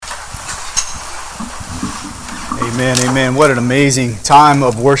Amen, amen. What an amazing time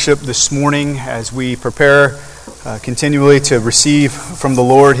of worship this morning as we prepare continually to receive from the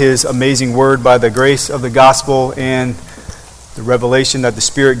Lord His amazing word by the grace of the gospel and the revelation that the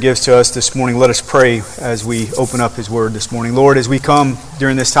Spirit gives to us this morning. Let us pray as we open up His word this morning. Lord, as we come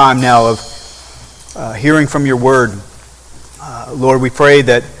during this time now of hearing from your word, Lord, we pray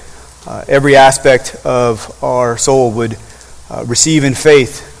that every aspect of our soul would receive in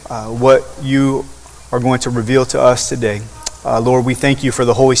faith what you are going to reveal to us today. Lord, we thank you for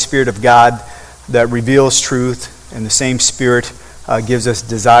the Holy Spirit of God that reveals truth, and the same Spirit gives us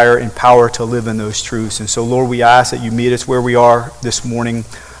desire and power to live in those truths. And so, Lord, we ask that you meet us where we are this morning.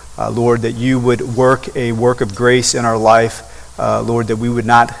 Lord, that you would work a work of grace in our life. Lord, that we would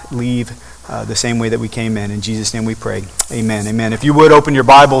not leave the same way that we came in. In Jesus' name we pray. Amen. Amen. If you would open your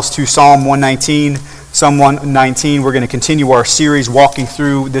Bibles to Psalm 119. Psalm 119, we're going to continue our series walking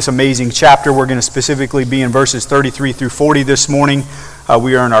through this amazing chapter. We're going to specifically be in verses 33 through 40 this morning.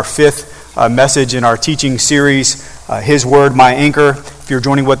 We are in our fifth message in our teaching series, His Word, My Anchor. If you're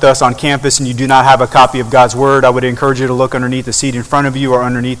joining with us on campus and you do not have a copy of God's Word, I would encourage you to look underneath the seat in front of you or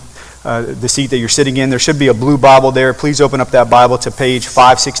underneath the seat that you're sitting in. There should be a blue Bible there. Please open up that Bible to page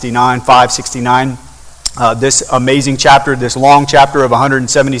 569. This amazing chapter, this long chapter of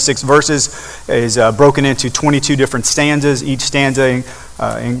 176 verses, is broken into 22 different stanzas. Each stanza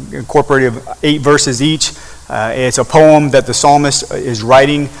incorporated 8 verses each. It's a poem that the psalmist is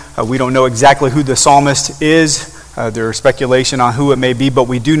writing. We don't know exactly who the psalmist is. There is speculation on who it may be, but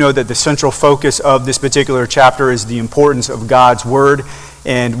we do know that the central focus of this particular chapter is the importance of God's Word.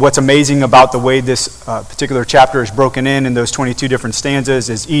 And what's amazing about the way this particular chapter is broken in those 22 different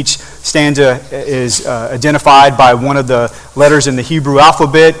stanzas is each stanza is identified by one of the letters in the Hebrew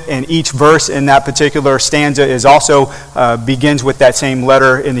alphabet, and each verse in that particular stanza is also begins with that same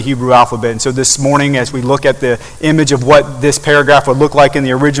letter in the Hebrew alphabet. And so this morning, as we look at the image of what this paragraph would look like in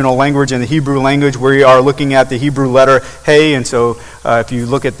the original language, in the Hebrew language, we are looking at the Hebrew letter Hey. And so if you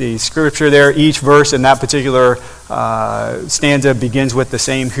look at the scripture there, each verse in that particular stanza begins with the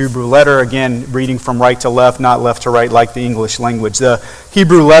same Hebrew letter. Again, reading from right to left, not left to right like the English language. The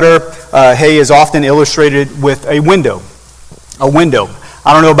Hebrew letter, Hey, is often illustrated with a window. A window.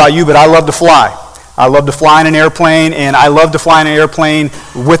 I don't know about you, but I love to fly. I love to fly in an airplane, and I love to fly in an airplane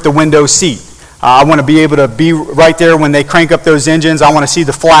with the window seat. I want to be able to be right there when they crank up those engines. I want to see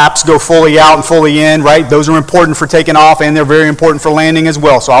the flaps go fully out and fully in, right? Those are important for taking off, and they're very important for landing as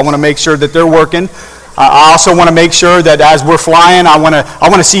well. So I want to make sure that they're working. I also want to make sure that as we're flying, I want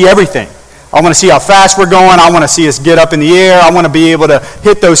to see everything. I want to see how fast we're going. I want to see us get up in the air. I want to be able to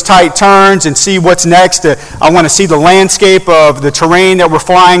hit those tight turns and see what's next. I want to see the landscape of the terrain that we're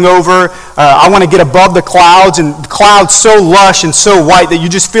flying over. I want to get above the clouds, and the clouds so lush and so white that you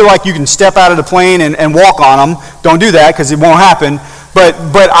just feel like you can step out of the plane and walk on them. Don't do that because it won't happen. But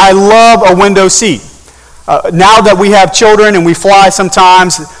I love a window seat. Now that we have children and we fly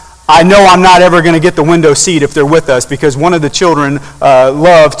sometimes, I know I'm not ever going to get the window seat if they're with us because one of the children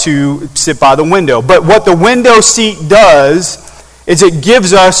love to sit by the window. But what the window seat does is it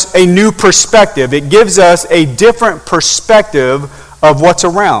gives us a new perspective. It gives us a different perspective of what's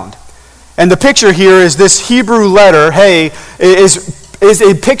around. And the picture here is this Hebrew letter, Hey, is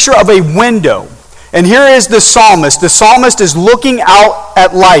a picture of a window. And here is the psalmist. The psalmist is looking out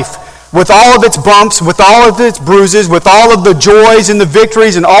at life, with all of its bumps, with all of its bruises, with all of the joys and the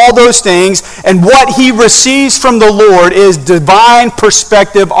victories and all those things. And what he receives from the Lord is divine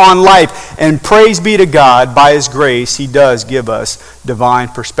perspective on life. And praise be to God, by His grace, He does give us divine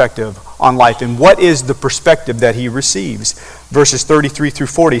perspective on life. And what is the perspective that he receives? Verses 33 through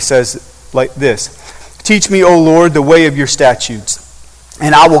 40 says like this: Teach me, O Lord, the way of your statutes,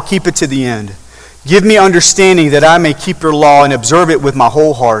 and I will keep it to the end. Give me understanding that I may keep your law and observe it with my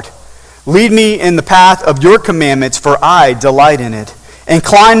whole heart. Lead me in the path of your commandments, for I delight in it.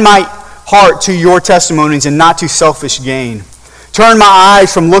 Incline my heart to your testimonies and not to selfish gain. Turn my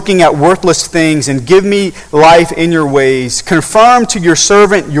eyes from looking at worthless things and give me life in your ways. Confirm to your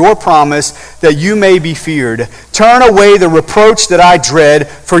servant your promise that you may be feared. Turn away the reproach that I dread,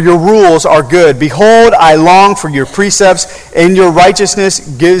 for your rules are good. Behold, I long for your precepts, and your righteousness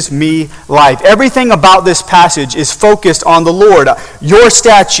gives me life. Everything about this passage is focused on the Lord. Your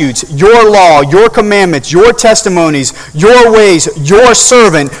statutes, your law, your commandments, your testimonies, your ways, your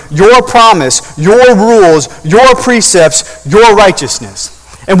servant, your promise, your rules, your precepts, your righteousness.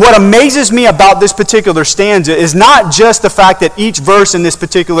 And what amazes me about this particular stanza is not just the fact that each verse in this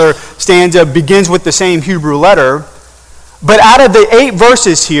particular stanza begins with the same Hebrew letter, but out of the 8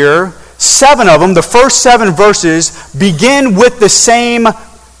 verses here, 7 of them, the first 7 verses, begin with the same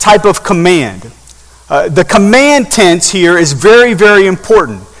type of command. The command tense here is very, very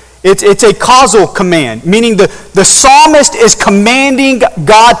important. It's a causal command, meaning the psalmist is commanding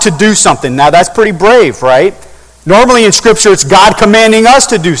God to do something. Now that's pretty brave, right? Normally in Scripture it's God commanding us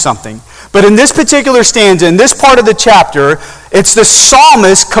to do something. But in this particular stanza, in this part of the chapter, it's the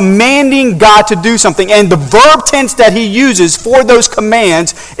psalmist commanding God to do something. And the verb tense that he uses for those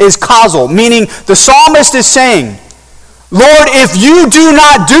commands is causal, meaning the psalmist is saying, Lord, if you do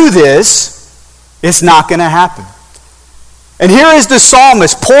not do this, it's not going to happen. And here is the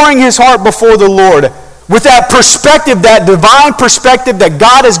psalmist pouring his heart before the Lord with that perspective, that divine perspective that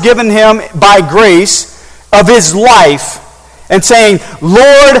God has given him by grace of his life, and saying,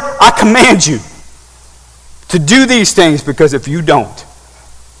 Lord, I command you to do these things, because if you don't,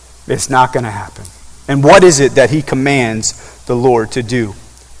 it's not going to happen. And what is it that he commands the Lord to do?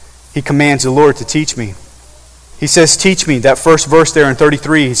 He commands the Lord to teach me. He says, teach me. That first verse there in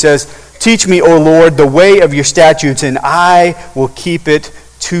 33, he says, teach me, O Lord, the way of your statutes, and I will keep it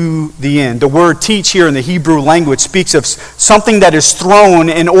to the end. The word teach here in the Hebrew language speaks of something that is thrown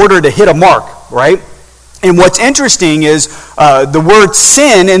in order to hit a mark, right? And what's interesting is the word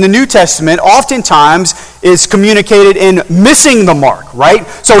sin in the New Testament oftentimes is communicated in missing the mark, right?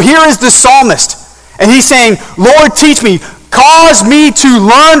 So here is the psalmist, and he's saying, Lord, teach me, cause me to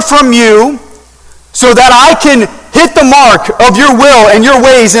learn from you so that I can hit the mark of your will and your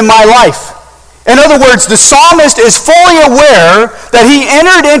ways in my life. In other words, the psalmist is fully aware that he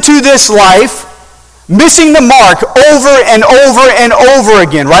entered into this life missing the mark over and over and over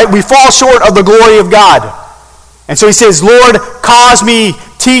again, right? We fall short of the glory of God. And so he says, Lord, cause me,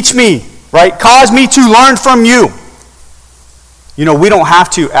 teach me, right? Cause me to learn from you. You know, we don't have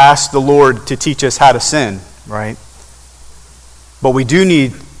to ask the Lord to teach us how to sin, right? But we do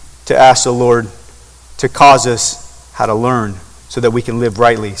need to ask the Lord to cause us how to learn so that we can live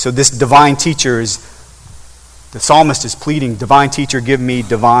rightly. So this divine teacher is, the psalmist is pleading, divine teacher, give me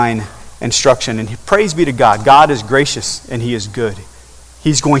divine instruction. And praise be to God. God is gracious and he is good.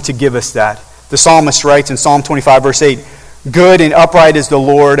 He's going to give us that. The psalmist writes in Psalm 25 verse 8, good and upright is the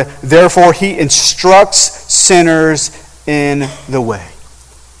Lord, therefore he instructs sinners in the way.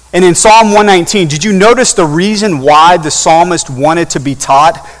 And in Psalm 119, did you notice the reason why the psalmist wanted to be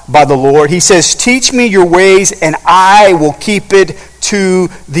taught by the Lord? He says, teach me your ways and I will keep it to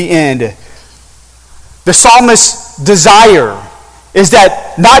the end. The psalmist's desire is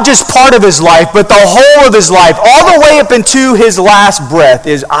that not just part of his life, but the whole of his life, all the way up into his last breath,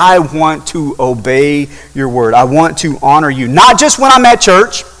 is I want to obey your word. I want to honor you. Not just when I'm at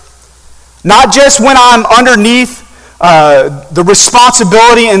church, not just when I'm underneath the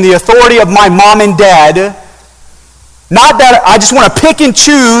responsibility and the authority of my mom and dad. Not that I just want to pick and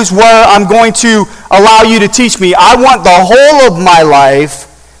choose where I'm going to allow you to teach me. I want the whole of my life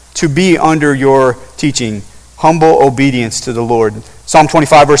to be under your teaching. Humble obedience to the Lord. Psalm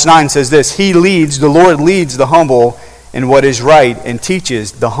 25 verse 9 says this, the Lord leads the humble in what is right and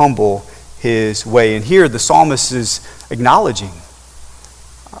teaches the humble his way. And here the psalmist is acknowledging,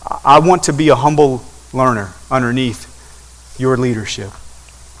 I want to be a humble learner underneath your leadership.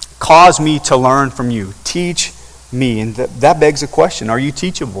 Cause me to learn from you. Teach me. And that begs a question. Are you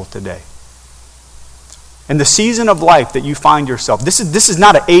teachable today? In the season of life that you find yourself, this is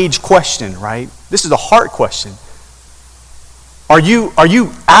not an age question, right? This is a heart question. Are you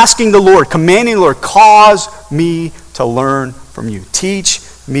asking the Lord, commanding the Lord, cause me to learn from you. Teach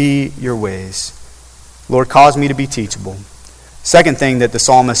me your ways. Lord, cause me to be teachable. Second thing that the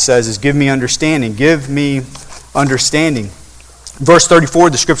psalmist says is give me understanding. Give me understanding. Verse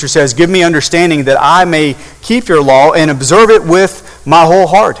 34, the scripture says, give me understanding that I may keep your law and observe it with my whole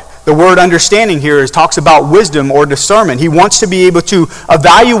heart. The word understanding here talks about wisdom or discernment. He wants to be able to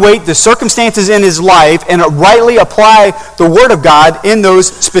evaluate the circumstances in his life and rightly apply the word of God in those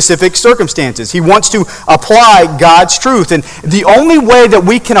specific circumstances. He wants to apply God's truth. And the only way that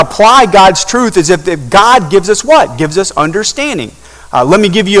we can apply God's truth is if God gives us what? Gives us understanding. Let me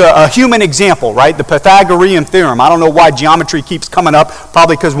give you a human example, right? The Pythagorean theorem. I don't know why geometry keeps coming up.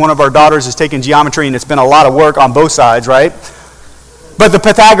 Probably because one of our daughters is taking geometry and it's been a lot of work on both sides, right? But the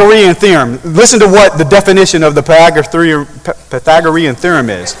Pythagorean theorem, listen to what the definition of the Pythagorean theorem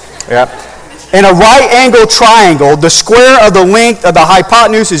is. Yeah. In a right-angled triangle, the square of the length of the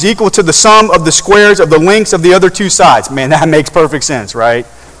hypotenuse is equal to the sum of the squares of the lengths of the other two sides. Man, that makes perfect sense, right?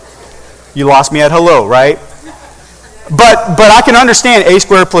 You lost me at hello, right? But I can understand a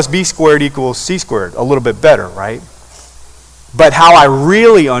squared plus b squared equals c squared a little bit better, right? But how I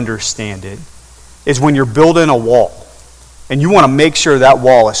really understand it is when you're building a wall and you want to make sure that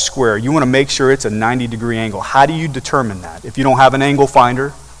wall is square. You want to make sure it's a 90-degree angle. How do you determine that? If you don't have an angle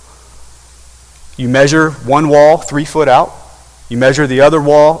finder, You measure one wall 3 foot out. You measure the other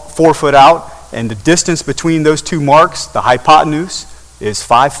wall 4 foot out. And the distance between those two marks, the hypotenuse, is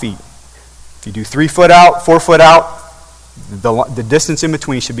 5 feet. If you do 3 foot out, 4 foot out, the distance in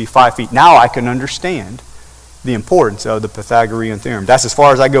between should be 5 feet. Now I can understand the importance of the Pythagorean theorem. That's as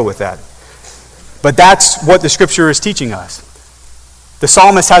far as I go with that. But that's what the Scripture is teaching us. The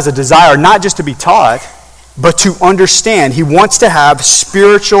psalmist has a desire not just to be taught, but to understand. He wants to have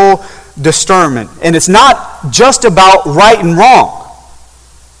spiritual discernment. And it's not just about right and wrong.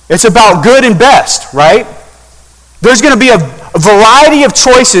 It's about good and best, right? There's going to be a variety of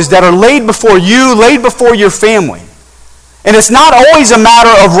choices that are laid before you, laid before your family. And it's not always a matter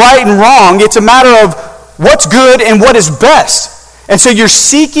of right and wrong. It's a matter of what's good and what is best. And so you're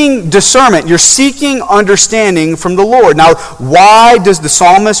seeking discernment. You're seeking understanding from the Lord. Now, why does the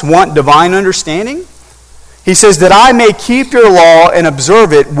psalmist want divine understanding? He says, that I may keep your law and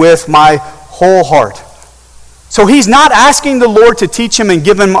observe it with my whole heart. So he's not asking the Lord to teach him and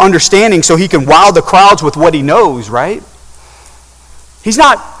give him understanding so he can wow the crowds with what he knows, right? He's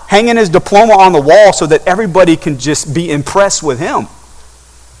not hanging his diploma on the wall so that everybody can just be impressed with him.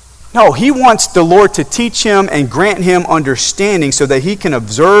 No, he wants the Lord to teach him and grant him understanding so that he can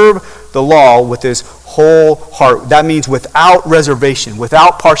observe the law with his whole heart. That means without reservation,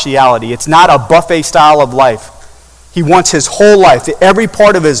 without partiality. It's not a buffet style of life. He wants his whole life, every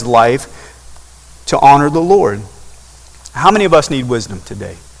part of his life, to honor the Lord. How many of us need wisdom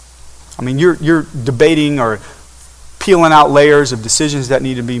today? I mean, you're debating or peeling out layers of decisions that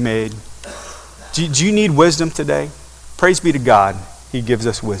need to be made. Do you need wisdom today? Praise be to God. He gives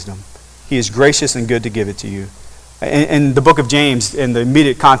us wisdom. He is gracious and good to give it to you. In the book of James, in the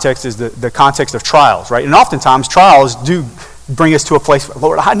immediate context is the context of trials, right? And oftentimes trials do bring us to a place,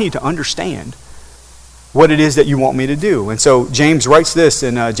 Lord, I need to understand what it is that you want me to do. And so James writes this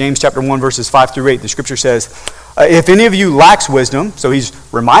in James chapter 1, verses 5 through 8. The scripture says, if any of you lacks wisdom, so he's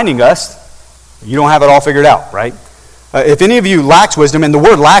reminding us, you don't have it all figured out, right? If any of you lacks wisdom, and the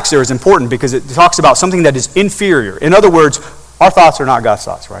word lacks there is important because it talks about something that is inferior. In other words, our thoughts are not God's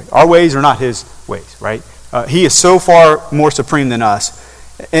thoughts, right? Our ways are not his ways, right? He is so far more supreme than us.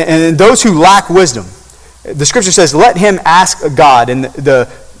 And those who lack wisdom, the scripture says, let him ask God. And the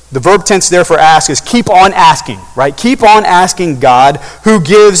verb tense there for ask is keep on asking, right? Keep on asking God, who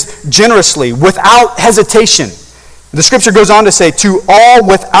gives generously, without hesitation. The scripture goes on to say, to all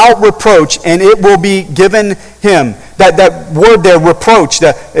without reproach, and it will be given him. That word there, reproach,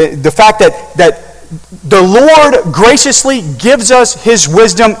 the fact that the Lord graciously gives us his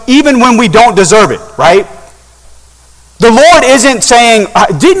wisdom even when we don't deserve it, right? The Lord isn't saying,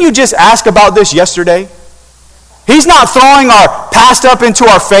 didn't you just ask about this yesterday? He's not throwing our past up into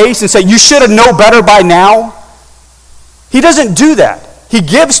our face and saying, you should have known better by now. He doesn't do that. He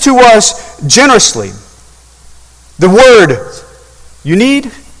gives to us generously. The word, you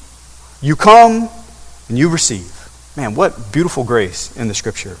need, you come, and you receive. Man, what beautiful grace in the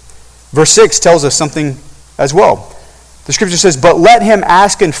scripture. Verse 6 tells us something as well. The scripture says, but let him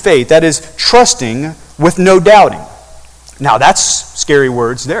ask in faith, that is, trusting with no doubting. Now, that's scary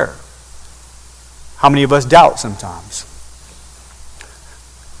words there. How many of us doubt sometimes?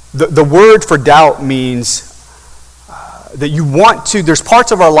 The word for doubt means that you want to, there's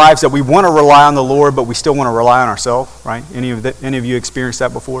parts of our lives that we want to rely on the Lord, but we still want to rely on ourselves, right? Any of you experienced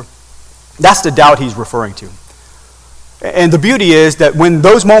that before? That's the doubt he's referring to. And the beauty is that when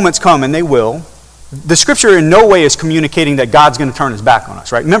those moments come, and they will, the scripture in no way is communicating that God's going to turn his back on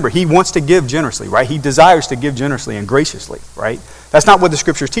us, right? Remember, he wants to give generously, right? He desires to give generously and graciously, right? That's not what the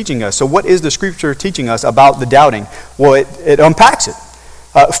scripture is teaching us. So what is the scripture teaching us about the doubting? Well, it unpacks it.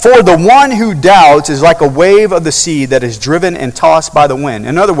 For the one who doubts is like a wave of the sea that is driven and tossed by the wind.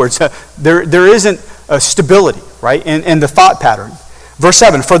 In other words, there isn't a stability, right, in the thought pattern. Verse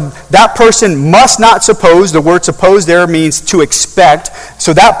 7, for that person must not suppose, the word suppose there means to expect,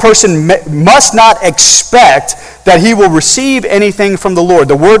 so that person must not expect that he will receive anything from the Lord.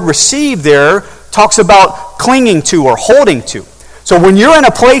 The word receive there talks about clinging to or holding to. So when you're in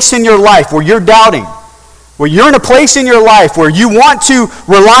a place in your life where you're doubting, where you're in a place in your life where you want to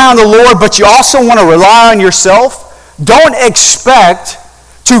rely on the Lord, but you also want to rely on yourself, don't expect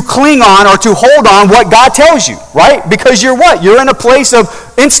to cling on or to hold on what God tells you, right? Because you're what? You're in a place of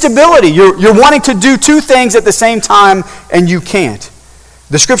instability. You're wanting to do two things at the same time, and you can't.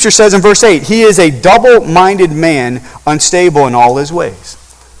 The scripture says in verse 8, he is a double-minded man, unstable in all his ways.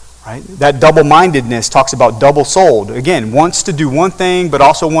 Right? That double-mindedness talks about double-souled. Again, wants to do one thing, but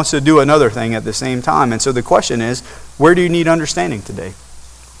also wants to do another thing at the same time. And so the question is, where do you need understanding today?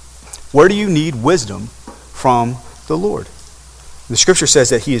 Where do you need wisdom from the Lord? The scripture says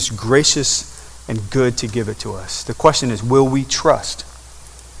that he is gracious and good to give it to us. The question is, will we trust?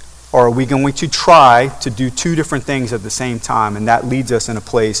 Or are we going to try to do two different things at the same time? And that leads us in a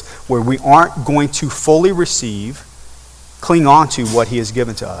place where we aren't going to fully cling on to what he has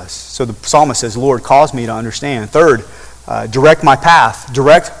given to us. So the psalmist says, Lord, cause me to understand. Third, direct my path.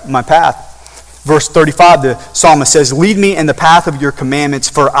 Direct my path. Verse 35, the psalmist says, lead me in the path of your commandments,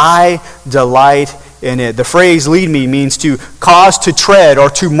 for I delight in it. The phrase lead me means to cause to tread or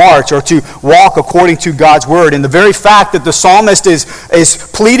to march or to walk according to God's word. And the very fact that the psalmist is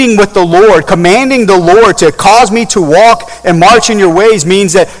pleading with the Lord, commanding the Lord to cause me to walk and march in your ways,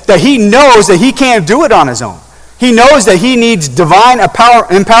 means that he knows that he can't do it on his own. He knows that he needs divine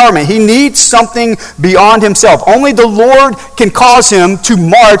empowerment. He needs something beyond himself. Only the Lord can cause him to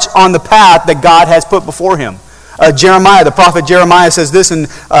march on the path that God has put before him. Jeremiah, the prophet Jeremiah says this in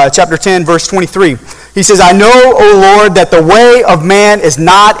chapter 10, verse 23. He says, I know, O Lord, that the way of man is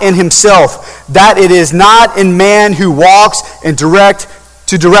not in himself, that it is not in man who walks and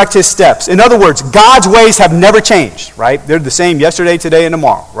to direct his steps. In other words, God's ways have never changed, right? They're the same yesterday, today, and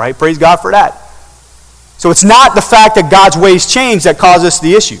tomorrow, right? Praise God for that. So it's not the fact that God's ways change that causes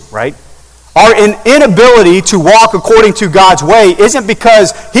the issue, right? Our inability to walk according to God's way isn't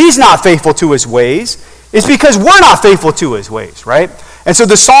because he's not faithful to his ways. It's because we're not faithful to his ways, right? And so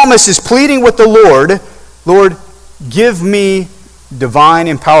the psalmist is pleading with the Lord, Lord, give me divine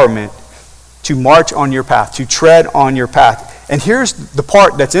empowerment to march on your path, to tread on your path. And here's the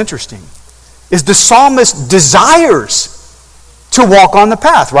part that's interesting, is the psalmist desires to walk on the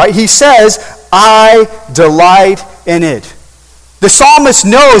path, right? He says, I delight in it. The psalmist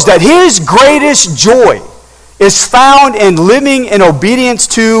knows that his greatest joy is found in living in obedience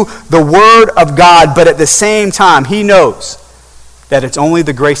to the Word of God, but at the same time, he knows that it's only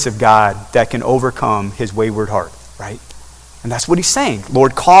the grace of God that can overcome his wayward heart, right? And that's what he's saying.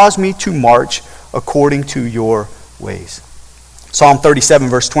 Lord, cause me to march according to your ways. Psalm 37,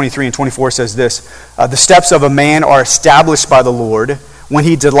 verse 23 and 24 says this, the steps of a man are established by the Lord. When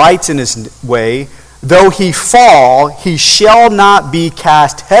he delights in his way, though he fall, he shall not be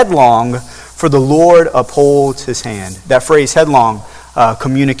cast headlong, for the Lord upholds his hand. That phrase, headlong,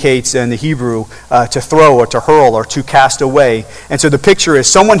 communicates in the Hebrew to throw or to hurl or to cast away. And so the picture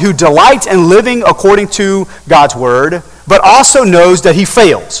is someone who delights in living according to God's word, but also knows that he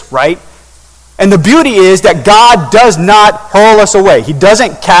fails, right? And the beauty is that God does not hurl us away. He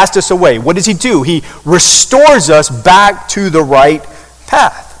doesn't cast us away. What does he do? He restores us back to the right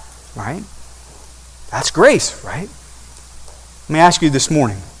path, right? That's grace, right? Let me ask you this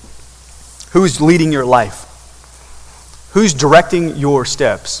morning, who's leading your life? Who's directing your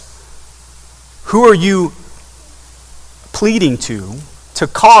steps? Who are you pleading to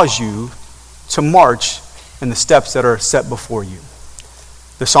cause you to march in the steps that are set before you?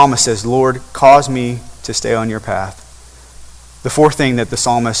 The psalmist says, Lord, cause me to stay on your path. The fourth thing that the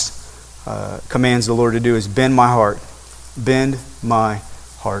psalmist commands the Lord to do is bend my heart. Bend my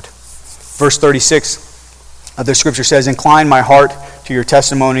heart. Verse 36 of the scripture says, incline my heart to your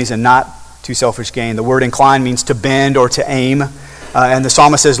testimonies and not to selfish gain. The word incline means to bend or to aim. And the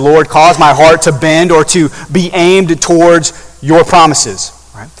psalmist says, Lord, cause my heart to bend or to be aimed towards your promises.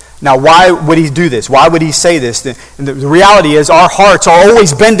 Right? Now, why would he do this? Why would he say this? The reality is our hearts are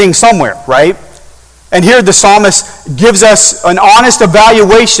always bending somewhere, right? And here the psalmist gives us an honest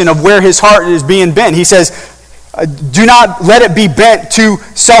evaluation of where his heart is being bent. He says, do not let it be bent to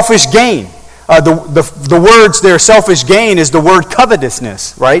selfish gain. The words there, selfish gain, is the word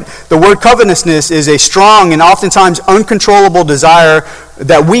covetousness, right? The word covetousness is a strong and oftentimes uncontrollable desire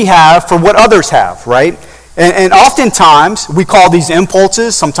that we have for what others have, right? And oftentimes we call these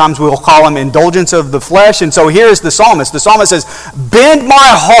impulses, sometimes we'll call them indulgence of the flesh. And so here's the psalmist. The psalmist says, bend my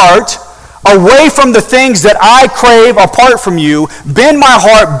heart away from the things that I crave apart from you. Bend my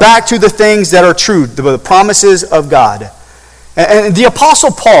heart back to the things that are true, the promises of God. And the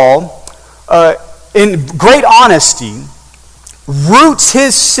Apostle Paul, in great honesty, roots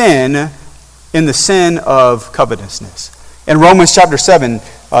his sin in the sin of covetousness. In Romans chapter 7,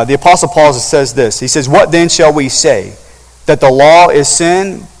 the Apostle Paul says this. He says, what then shall we say? That the law is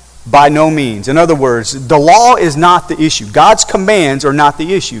sin? By no means. In other words, the law is not the issue. God's commands are not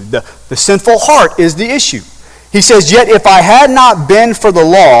the issue. The sinful heart is the issue. He says, yet if I had not been for the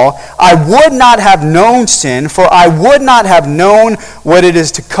law, I would not have known sin, for I would not have known what it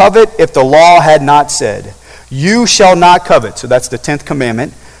is to covet if the law had not said, you shall not covet. So that's the 10th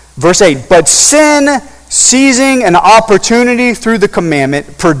commandment. Verse 8, but sin, seizing an opportunity through the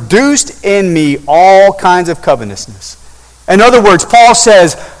commandment, produced in me all kinds of covetousness. In other words, Paul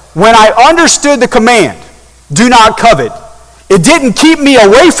says, when I understood the command, do not covet, it didn't keep me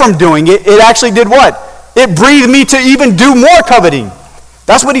away from doing it. It actually did what? It breathed me to even do more coveting.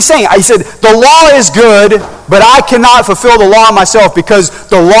 That's what he's saying. He said, the law is good, but I cannot fulfill the law myself because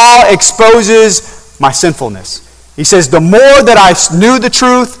the law exposes my sinfulness. He says, the more that I knew the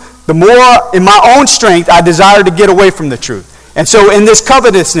truth, the more in my own strength I desired to get away from the truth. And so in this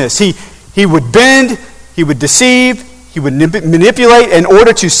covetousness, he would bend, he would deceive, he would manipulate in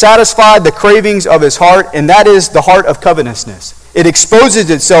order to satisfy the cravings of his heart, and that is the heart of covetousness. It exposes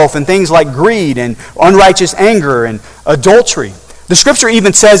itself in things like greed and unrighteous anger and adultery. The scripture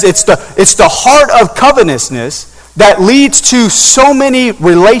even says it's the heart of covetousness that leads to so many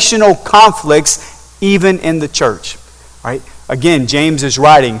relational conflicts even in the church. Right? Again, James is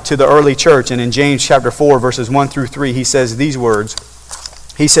writing to the early church, and in James chapter 4, verses 1 through 3, he says these words.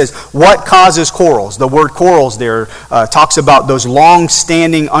 He says, what causes quarrels? The word quarrels there talks about those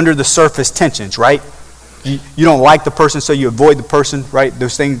long-standing, under-the-surface tensions, right? You don't like the person, so you avoid the person, right?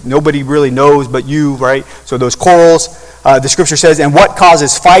 Those things nobody really knows but you, right? So those quarrels, the scripture says, and what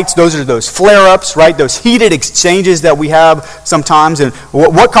causes fights? Those are those flare-ups, right? Those heated exchanges that we have sometimes. And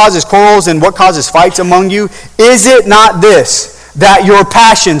what causes quarrels and what causes fights among you? Is it not this, that your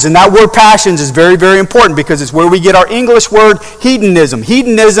passions, and that word passions is very, very important because it's where we get our English word hedonism.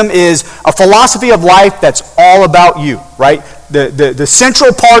 Hedonism is a philosophy of life that's all about you, right? The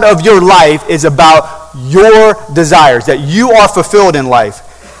central part of your life is about your desires, that you are fulfilled in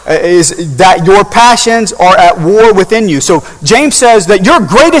life, is that your passions are at war within you. So James says that your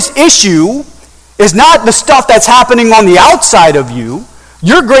greatest issue is not the stuff that's happening on the outside of you.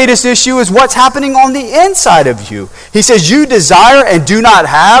 Your greatest issue is what's happening on the inside of you. He says, you desire and do not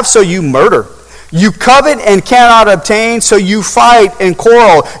have, so you murder. You covet and cannot obtain, so you fight and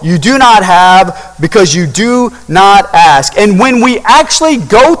quarrel. You do not have because you do not ask. And when we actually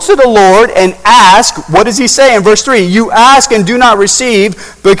go to the Lord and ask, what does he say in verse 3? You ask and do not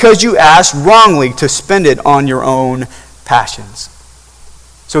receive because you ask wrongly to spend it on your own passions.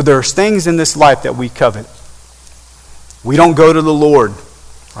 So there's things in this life that we covet. We don't go to the Lord,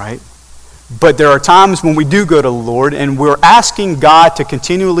 right? But there are times when we do go to the Lord and we're asking God to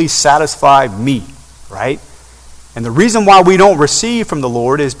continually satisfy me, right? And the reason why we don't receive from the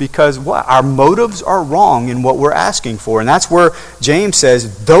Lord is because our motives are wrong in what we're asking for. And that's where James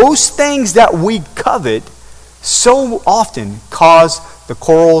says those things that we covet so often cause the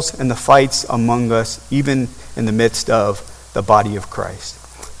quarrels and the fights among us, even in the midst of the body of Christ.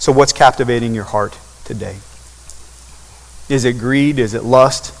 So what's captivating your heart today? Is it greed? Is it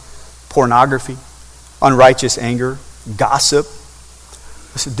lust? Pornography, unrighteous anger, gossip?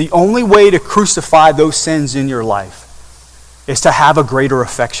 Listen, the only way to crucify those sins in your life is to have a greater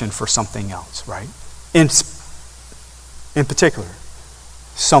affection for something else, right? In particular,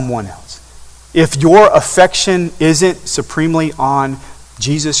 someone else. If your affection isn't supremely on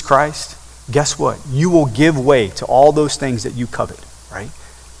Jesus Christ, guess what? You will give way to all those things that you covet, right?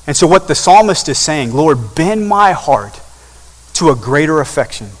 And so what the psalmist is saying, Lord, bend my heart to a greater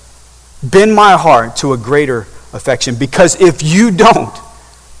affection. Bend my heart to a greater affection, because if you don't,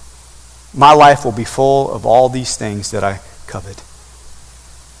 my life will be full of all these things that I covet.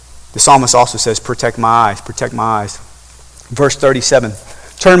 The psalmist also says, protect my eyes, protect my eyes. Verse 37,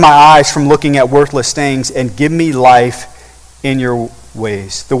 turn my eyes from looking at worthless things and give me life in your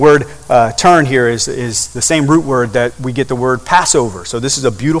ways. The word turn here is the same root word that we get the word Passover. So this is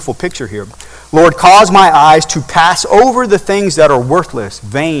a beautiful picture here. Lord, cause my eyes to pass over the things that are worthless,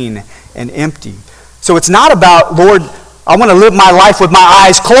 vain, and empty. So it's not about, Lord, I want to live my life with my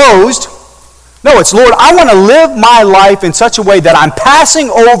eyes closed. No, it's, Lord, I want to live my life in such a way that I'm passing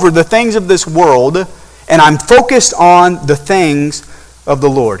over the things of this world and I'm focused on the things of the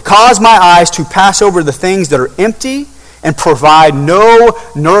Lord. Cause my eyes to pass over the things that are empty and provide no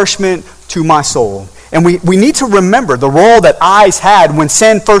nourishment to my soul. And we need to remember the role that eyes had when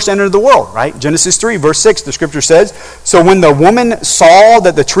sin first entered the world, right? Genesis 3, verse 6, the scripture says, so when the woman saw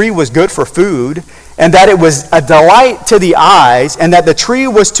that the tree was good for food, and that it was a delight to the eyes, and that the tree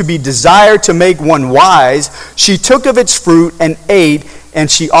was to be desired to make one wise, she took of its fruit and ate,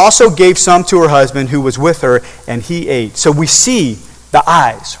 and she also gave some to her husband who was with her, and he ate. So we see the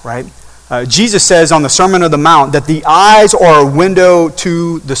eyes, right? Jesus says on the Sermon on the Mount that the eyes are a window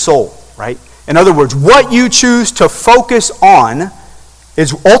to the soul, right? In other words, what you choose to focus on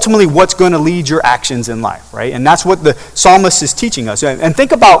is ultimately what's going to lead your actions in life, right? And that's what the psalmist is teaching us. And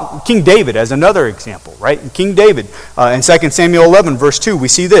think about King David as another example, right? King David, in 2 Samuel 11, verse 2, we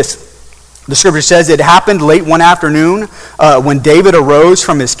see this. The scripture says it happened late one afternoon when David arose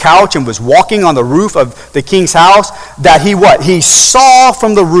from his couch and was walking on the roof of the king's house, that he what? He saw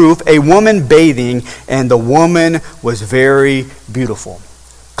from the roof a woman bathing, and the woman was very beautiful.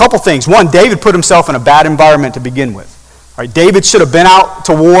 Couple things. One, David put himself in a bad environment to begin with. All right, David should have been out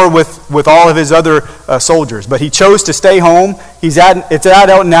to war with all of his other soldiers, but he chose to stay home. It's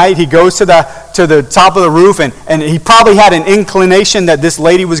at night. He goes to the top of the roof, and he probably had an inclination that this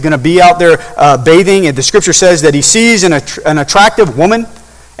lady was going to be out there bathing. And the scripture says that he sees an attractive woman,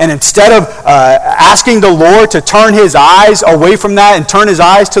 and instead of asking the Lord to turn his eyes away from that and turn his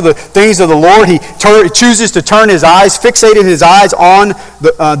eyes to the things of the Lord, he chooses to turn his eyes, fixated his eyes on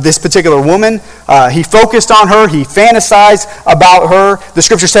this particular woman. He focused on her. He fantasized about her. The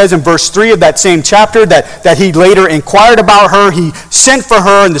scripture says in verse 3 of that same chapter that he later inquired about her. He sent for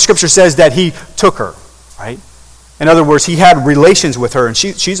her, and the scripture says that he took her. Right? In other words, he had relations with her, and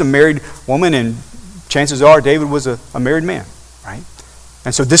she's a married woman, and chances are David was a married man. Right?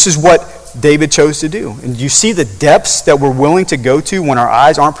 And so this is what David chose to do. And you see the depths that we're willing to go to when our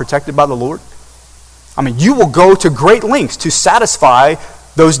eyes aren't protected by the Lord? I mean, you will go to great lengths to satisfy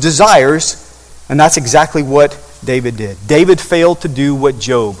those desires, and that's exactly what David did. David failed to do what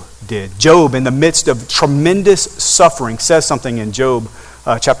Job did. Job, in the midst of tremendous suffering, says something in Job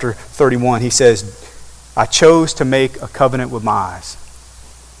chapter 31. He says, I chose to make a covenant with my eyes.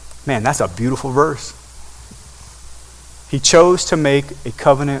 Man, that's a beautiful verse. He chose to make a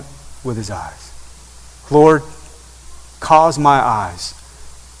covenant with his eyes. Lord, cause my eyes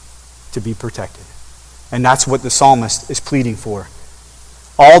to be protected. And that's what the psalmist is pleading for.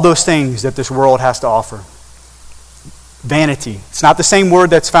 All those things that this world has to offer. Vanity. It's not the same word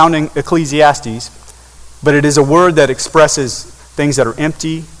that's found in Ecclesiastes, but it is a word that expresses things that are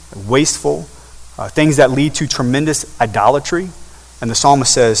empty, wasteful, things that lead to tremendous idolatry. And the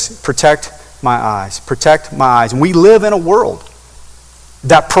psalmist says, protect my eyes. Protect my eyes. And we live in a world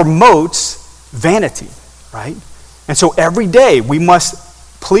that promotes vanity, right? And so every day we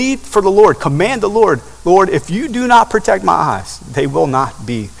must plead for the Lord, command the Lord, Lord, if you do not protect my eyes, they will not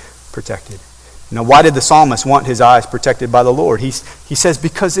be protected. Now, why did the psalmist want his eyes protected by the Lord? He says,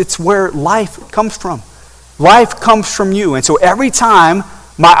 because it's where life comes from. Life comes from you. And so every time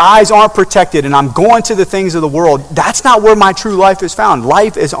my eyes aren't protected and I'm going to the things of the world, that's not where my true life is found.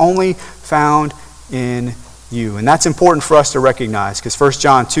 Life is only found in you. And that's important for us to recognize, because 1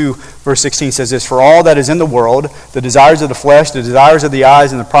 John 2 verse 16 says this, for all that is in the world, the desires of the flesh, the desires of the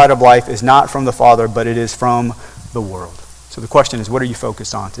eyes, and the pride of life is not from the Father, but it is from the world. So the question is, what are you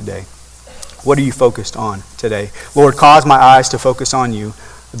focused on today? What are you focused on today? Lord, cause my eyes to focus on you.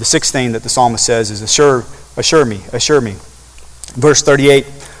 The sixth thing that the psalmist says is, assure me. Verse 38,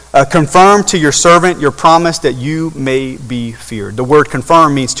 confirm to your servant your promise that you may be feared. The word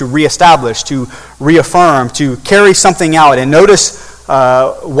confirm means to reestablish, to reaffirm, to carry something out. And notice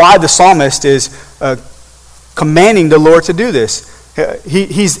why the psalmist is commanding the Lord to do this.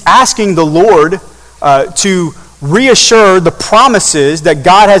 He's asking the Lord to reassure the promises that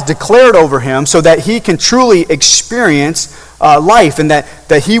God has declared over him so that he can truly experience life and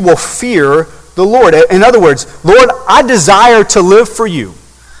that he will fear the Lord. In other words, Lord, I desire to live for you,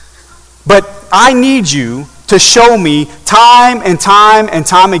 but I need you to show me time and time and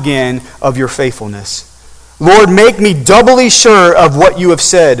time again of your faithfulness. Lord, make me doubly sure of what you have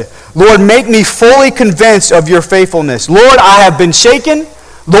said. Lord, make me fully convinced of your faithfulness. Lord, I have been shaken.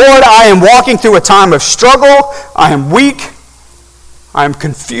 Lord, I am walking through a time of struggle. I am weak. I am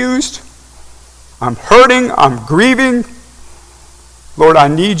confused. I'm hurting. I'm grieving. Lord, I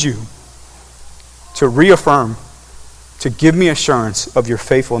need you to reaffirm, to give me assurance of your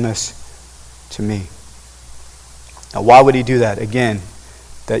faithfulness to me. Now, why would he do that? Again,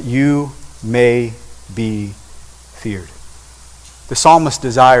 that you may be feared. The psalmist's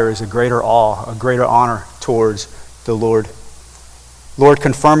desire is a greater awe, a greater honor towards the Lord. Lord,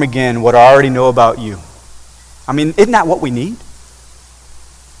 confirm again what I already know about you. I mean, isn't that what we need?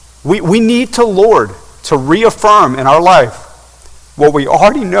 We need to, Lord, to reaffirm in our life what we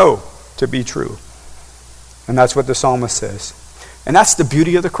already know to be true. And that's what the psalmist says. And that's the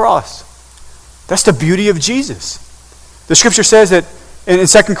beauty of the cross. That's the beauty of Jesus. The scripture says that in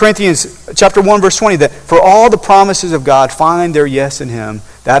 2 Corinthians chapter 1, verse 20, that for all the promises of God find their yes in him.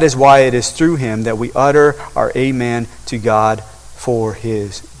 That is why it is through him that we utter our amen to God for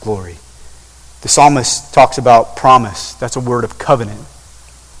his glory. The psalmist talks about promise. That's a word of covenant.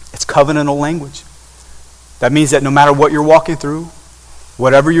 It's covenantal language. That means that no matter what you're walking through,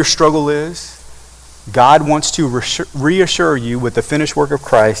 whatever your struggle is, God wants to reassure you with the finished work of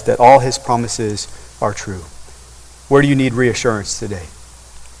Christ that all his promises are true. Where do you need reassurance today?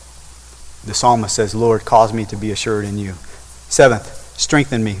 The psalmist says, Lord, cause me to be assured in you. Seventh,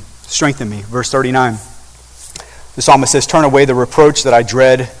 strengthen me. Strengthen me. Verse 39. The psalmist says, turn away the reproach that I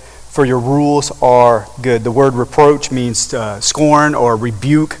dread, for your rules are good. The word reproach means scorn or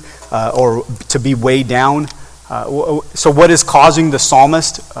rebuke or to be weighed down. So what is causing the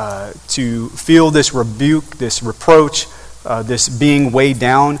psalmist to feel this rebuke, this reproach, this being weighed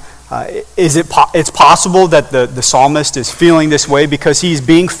down? It's possible that the psalmist is feeling this way because he's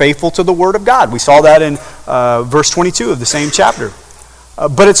being faithful to the Word of God. We saw that in verse 22 of the same chapter.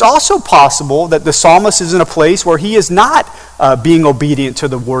 But it's also possible that the psalmist is in a place where he is not being obedient to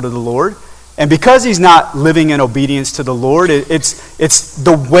the Word of the Lord. And because he's not living in obedience to the Lord, it's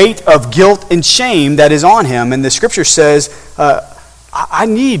the weight of guilt and shame that is on him. And the Scripture says, I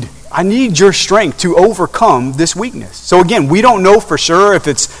need your strength to overcome this weakness. So again, we don't know for sure if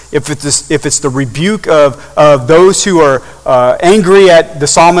it's the rebuke of those who are angry at the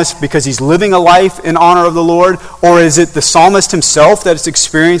psalmist because he's living a life in honor of the Lord, or is it the psalmist himself that is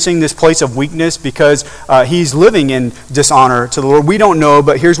experiencing this place of weakness because he's living in dishonor to the Lord. We don't know,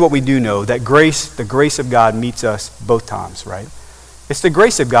 but here's what we do know, that the grace of God meets us both times, right? It's the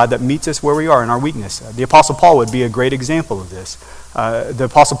grace of God that meets us where we are in our weakness. The Apostle Paul would be a great example of this. The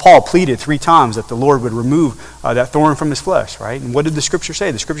Apostle Paul pleaded 3 times that the Lord would remove that thorn from his flesh, right? And what did the Scripture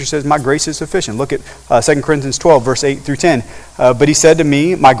say? The Scripture says, my grace is sufficient. Look at 2 Corinthians 12, verse 8 through 10. But he said to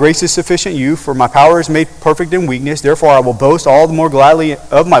me, my grace is sufficient you, for my power is made perfect in weakness. Therefore I will boast all the more gladly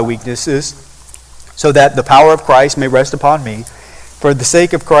of my weaknesses, so that the power of Christ may rest upon me. For the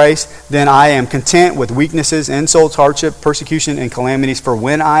sake of Christ, then I am content with weaknesses, insults, hardship, persecution, and calamities. For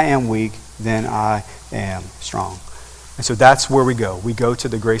when I am weak, then I am strong. And so that's where we go. We go to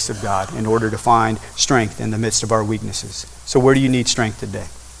the grace of God in order to find strength in the midst of our weaknesses. So where do you need strength today?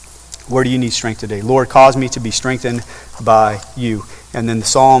 Where do you need strength today? Lord, cause me to be strengthened by you. And then the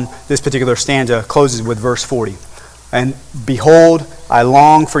psalm, this particular stanza, closes with verse 40. And behold, I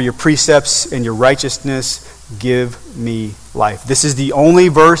long for your precepts, and your righteousness give me life. This is the only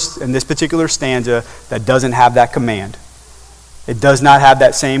verse in this particular stanza that doesn't have that command. It does not have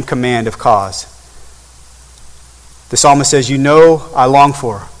that same command of cause. The psalmist says, you know I long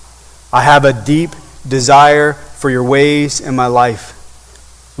for. I have a deep desire for your ways in my life.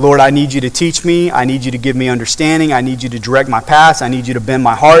 Lord, I need you to teach me. I need you to give me understanding. I need you to direct my paths. I need you to bend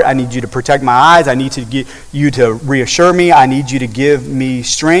my heart. I need you to protect my eyes. I need to get you to reassure me. I need you to give me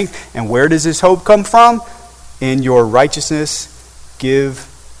strength. And where does this hope come from? In your righteousness, give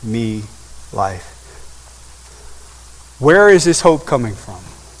me life. Where is this hope coming from?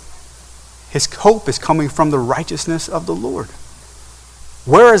 His hope is coming from the righteousness of the Lord.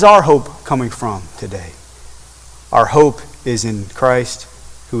 Where is our hope coming from today? Our hope is in Christ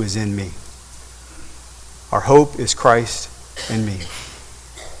who is in me. Our hope is Christ in me.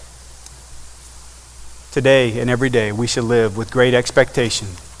 Today and every day we should live with great expectation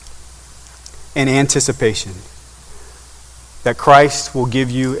and anticipation that Christ will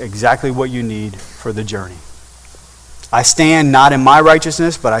give you exactly what you need for the journey. I stand not in my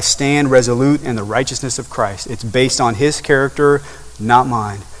righteousness, but I stand resolute in the righteousness of Christ. It's based on his character, not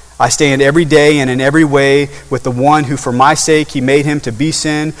mine. I stand every day and in every way with the one who for my sake he made him to be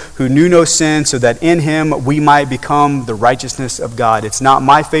sin, who knew no sin, so that in him we might become the righteousness of God. It's not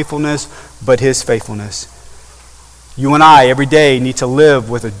my faithfulness, but his faithfulness. You and I every day need to live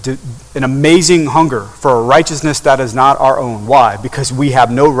with an amazing hunger for a righteousness that is not our own. Why? Because we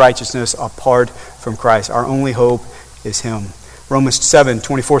have no righteousness apart from Christ. Our only hope is him. Romans 7,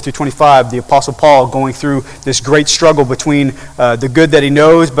 24 through 25, the Apostle Paul going through this great struggle between the good that he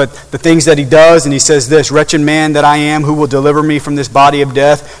knows, but the things that he does. And he says this, wretched man that I am, who will deliver me from this body of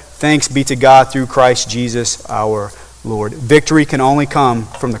death? Thanks be to God through Christ Jesus our Lord. Victory can only come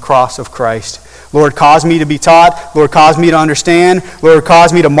from the cross of Christ. Lord, cause me to be taught. Lord, cause me to understand. Lord,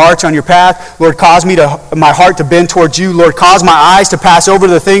 cause me to march on your path. Lord, cause me my heart to bend towards you. Lord, cause my eyes to pass over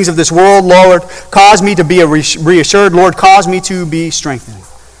the things of this world. Lord, cause me to be reassured. Lord, cause me to be strengthened.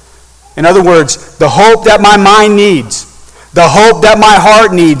 In other words, the hope that my mind needs, the hope that my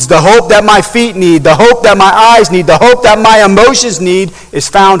heart needs, the hope that my feet need, the hope that my eyes need, the hope that my emotions need is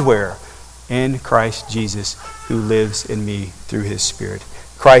found where? In Christ Jesus, who lives in me through his Spirit.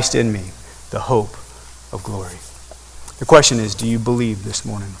 Christ in me, the hope of glory. The question is, do you believe this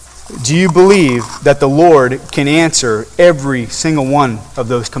morning? Do you believe that the Lord can answer every single one of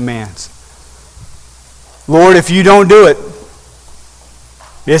those commands? Lord, if you don't do it,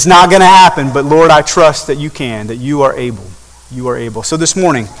 it's not going to happen. But Lord, I trust that you can, that you are able. You are able. So this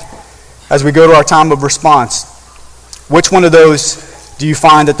morning, as we go to our time of response, which one of those do you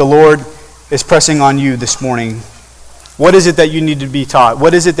find that the Lord is pressing on you this morning? What is it that you need to be taught?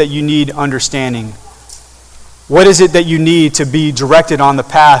 What is it that you need understanding? What is it that you need to be directed on the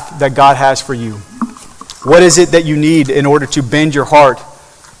path that God has for you? What is it that you need in order to bend your heart,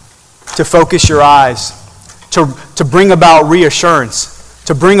 to focus your eyes, to bring about reassurance,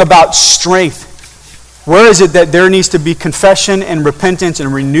 to bring about strength? Where is it that there needs to be confession and repentance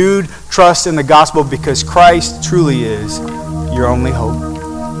and renewed trust in the gospel because Christ truly is your only hope?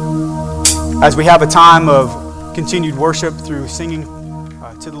 As we have a time of continued worship through singing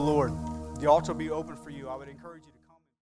to the Lord, the altar will be open for you. I would encourage you to